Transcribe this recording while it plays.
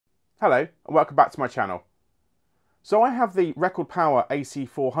Hello and welcome back to my channel. So I have the Record Power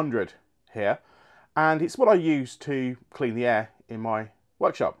AC400 here, and it's what I use to clean the air in my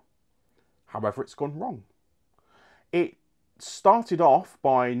workshop. However, it's gone wrong. It started off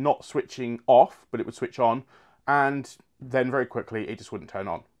by not switching off, but it would switch on, and then very quickly it just wouldn't turn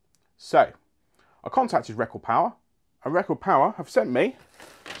on. So I contacted Record Power, and Record Power have sent me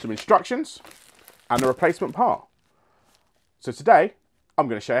some instructions and a replacement part. So today I'm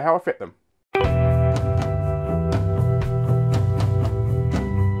going to show you how I fit them.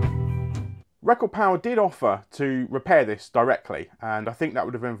 Record Power did offer to repair this directly, and I think that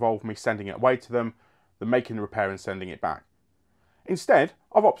would have involved me sending it away to them, then making the repair and sending it back. Instead,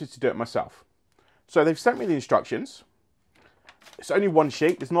 I've opted to do it myself. So they've sent me the instructions. It's only one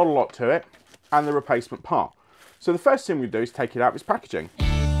sheet, there's not a lot to it, and the replacement part. So the first thing we do is take it out of its packaging.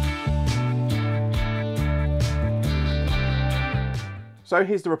 So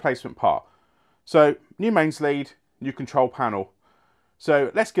here's the replacement part. So new mains lead, new control panel.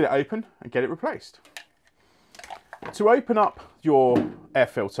 So let's get it open and get it replaced. To open up your air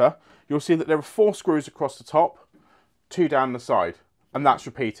filter, you'll see that there are 4 screws across the top, 2 down the side, and that's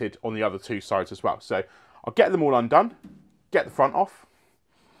repeated on the other 2 sides as well. So I'll get them all undone, get the front off,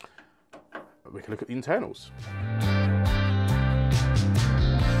 and we can look at the internals.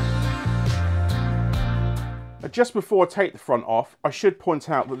 Just before I take the front off, I should point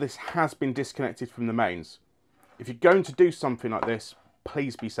out that this has been disconnected from the mains. If you're going to do something like this,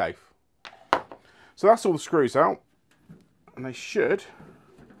 please be safe. So that's all the screws out, and they should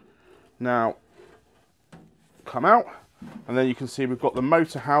now come out, and then you can see we've got the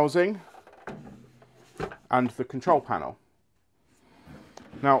motor housing and the control panel.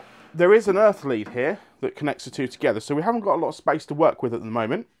 Now there is an earth lead here that connects the 2 together, so we haven't got a lot of space to work with at the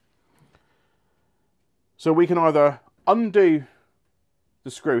moment. So we can either undo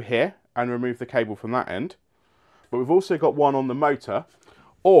the screw here and remove the cable from that end, but we've also got one on the motor,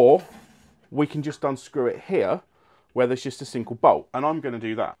 or we can just unscrew it here where there's just a single bolt, and I'm going to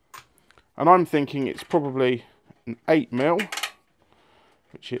do that. And I'm thinking it's probably an 8mm,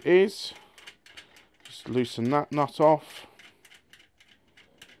 which it is. Just loosen that nut off.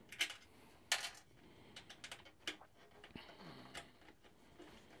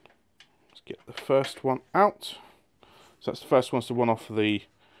 Get the first one out. So that's the first one's the one off the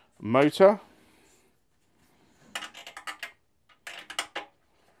motor.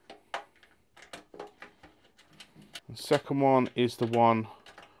 The second one is the one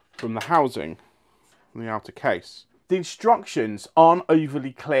from the housing, from the outer case. The instructions aren't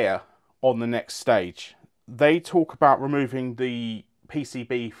overly clear on the next stage. They talk about removing the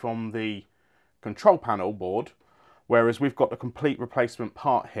PCB from the control panel board, whereas we've got a complete replacement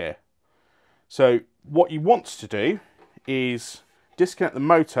part here. So what you want to do is disconnect the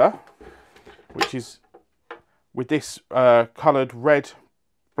motor, which is with this coloured red,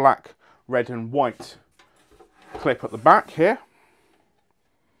 black, red and white clip at the back here.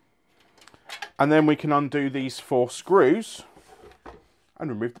 And then we can undo these 4 screws and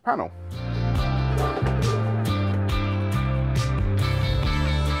remove the panel.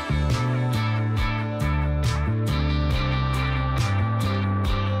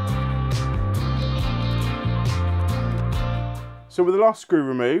 So with the last screw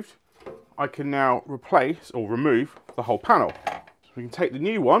removed, I can now replace or remove the whole panel. So we can take the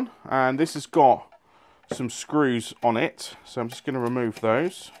new one, and this has got some screws on it, so I'm just going to remove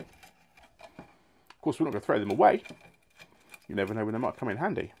those. Of course, we're not going to throw them away. You never know when they might come in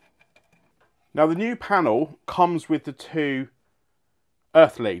handy. Now the new panel comes with the 2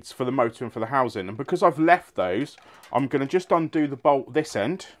 earth leads for the motor and for the housing, and because I've left those, I'm going to just undo the bolt this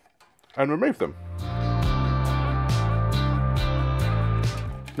end and remove them.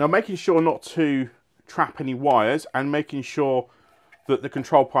 Now making sure not to trap any wires and making sure that the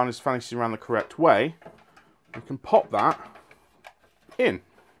control panel is facing around the correct way, we can pop that in.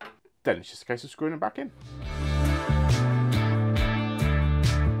 Then it's just a case of screwing it back in.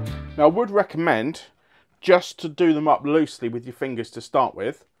 Now I would recommend just to do them up loosely with your fingers to start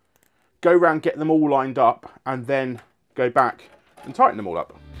with. Go around, get them all lined up, and then go back and tighten them all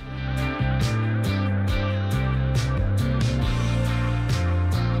up.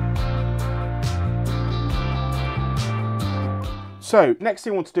 So next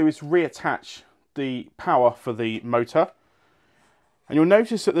thing I want to do is reattach the power for the motor, and you'll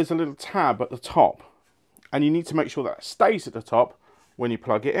notice that there's a little tab at the top, and you need to make sure that it stays at the top when you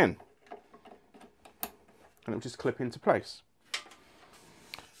plug it in, and it'll just clip into place.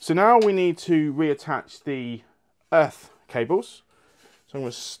 So now we need to reattach the earth cables. So I'm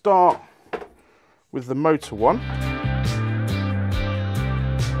going to start with the motor one.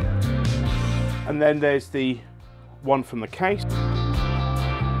 And then there's the one from the case.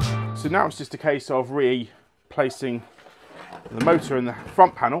 So now it's just a case of replacing the motor and the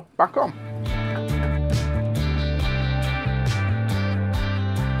front panel back on.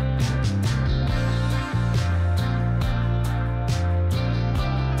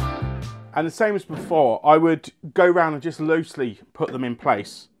 And the same as before, I would go around and just loosely put them in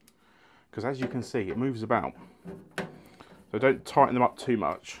place, because as you can see, it moves about. So don't tighten them up too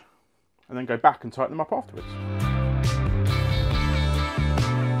much, and then go back and tighten them up afterwards.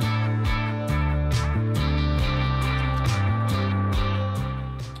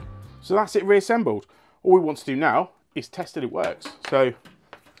 So that's it reassembled. All we want to do now is test that it works. So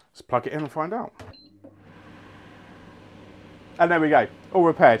let's plug it in and find out. And there we go, all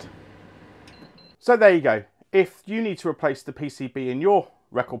repaired. So there you go. If you need to replace the PCB in your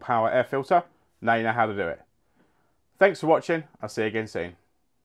Record Power air filter, now you know how to do it. Thanks for watching. I'll see you again soon.